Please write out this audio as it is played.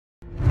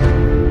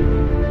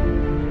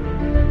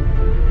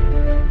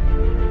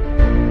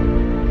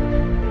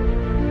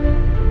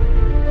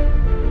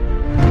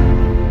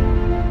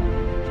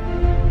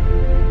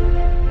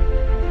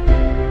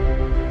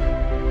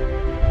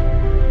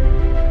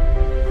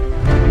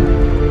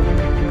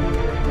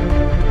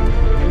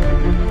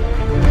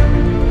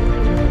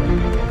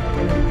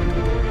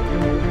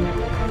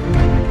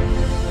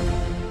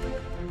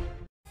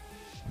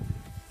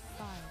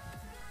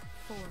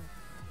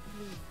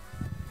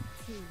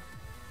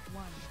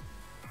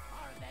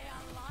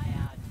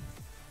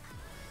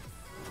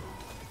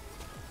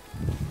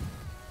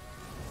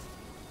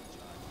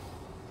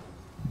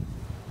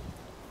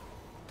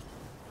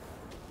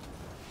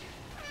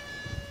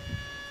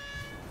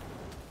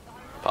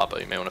Papa,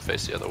 you may want to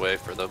face the other way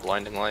for the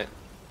blinding light,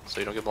 so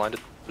you don't get blinded.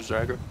 Who's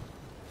their aggro?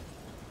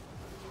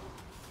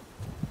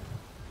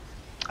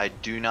 I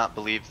do not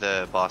believe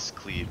the boss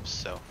cleaves,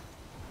 so.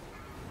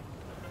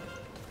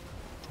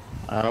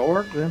 That'll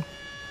work then.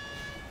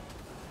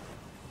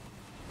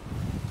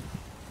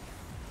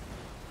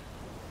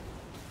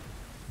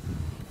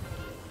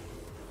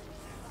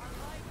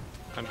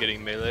 I'm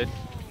getting meleeed.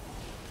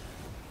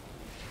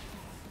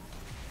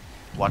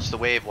 Watch the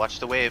wave, watch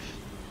the wave.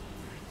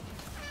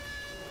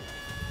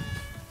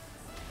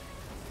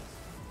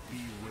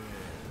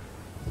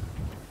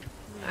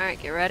 Alright,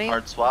 get ready.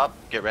 Hard swap,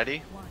 get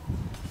ready.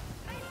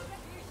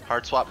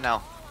 Hard swap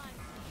now.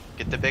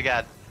 Get the big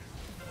ad.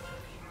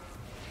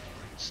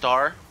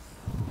 Star.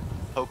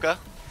 Hoka.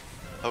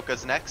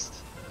 Hoka's next.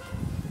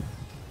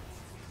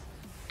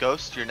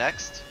 Ghost, you're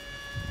next.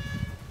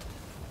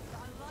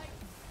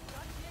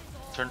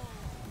 Turn.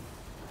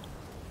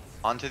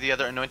 Onto the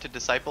other anointed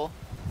disciple.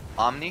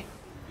 Omni,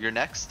 you're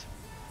next.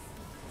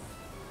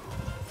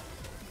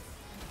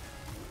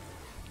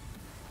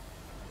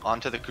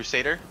 Onto the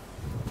Crusader.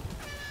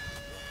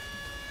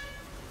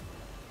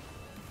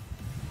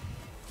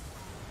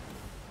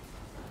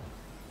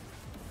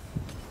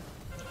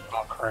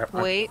 Oh crap.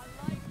 Wait.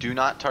 Do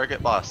not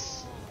target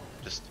boss.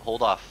 Just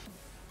hold off.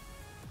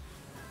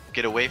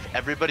 Get away.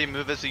 Everybody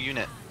move as a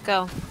unit.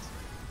 Go.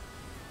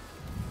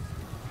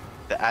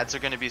 The ads are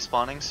going to be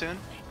spawning soon.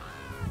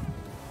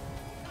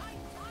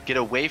 Get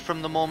away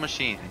from the mole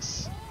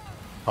machines.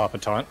 Pop a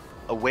taunt.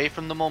 Away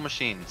from the mole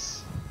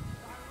machines.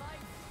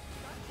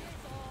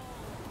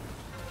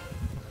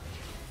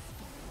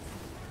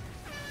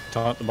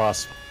 Taunt the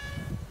boss.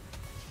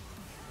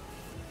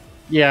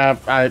 Yeah,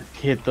 I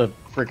hit the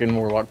freaking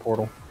Warlock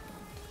portal.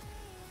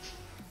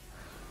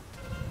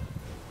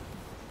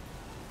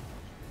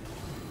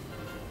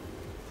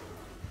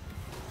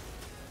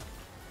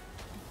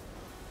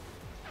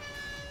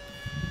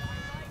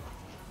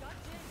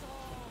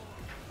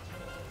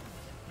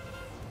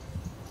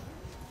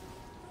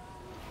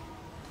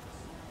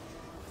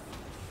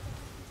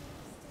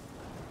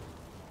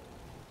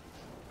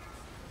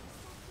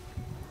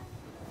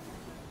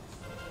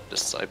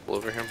 Disciple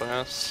over here by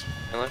us.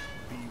 Melee.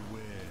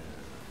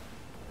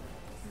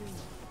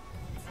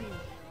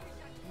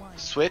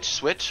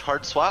 Switch,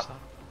 hard swap.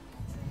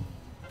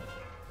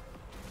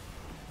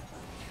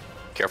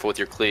 Careful with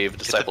your cleave.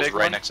 Disciple's big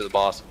right one. next to the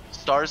boss.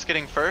 Star's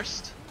getting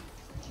first.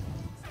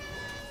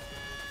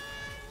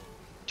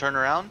 Turn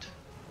around.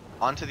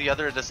 Onto the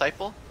other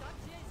disciple.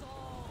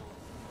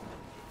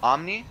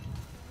 Omni.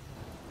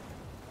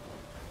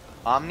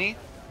 Omni.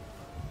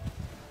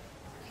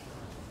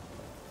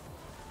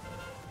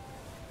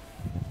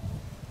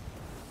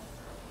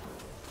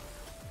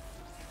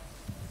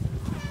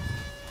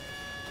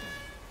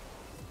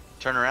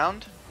 Turn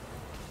around.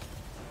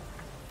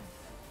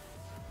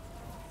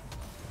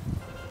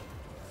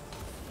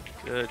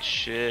 Good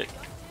shit.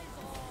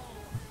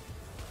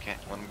 Can't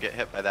let him get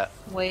hit by that.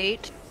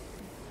 Wait.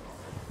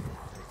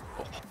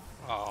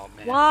 Oh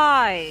man.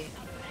 Why?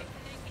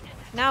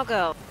 Now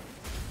go.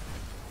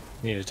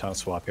 Need a taunt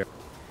swap here.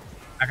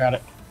 I got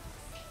it.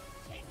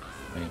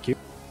 Thank you.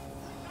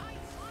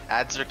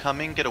 Ads are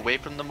coming. Get away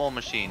from the mole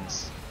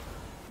machines.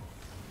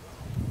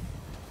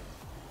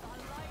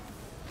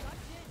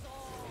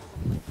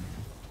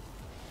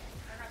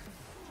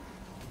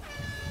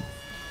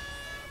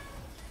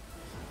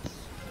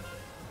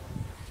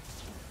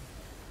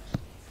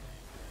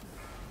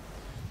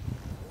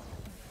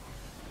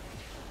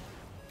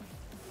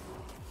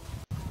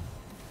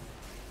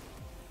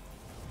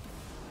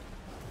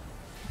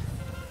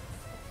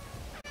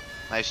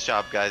 Nice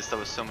job, guys. That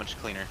was so much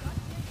cleaner.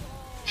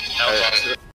 That was awesome.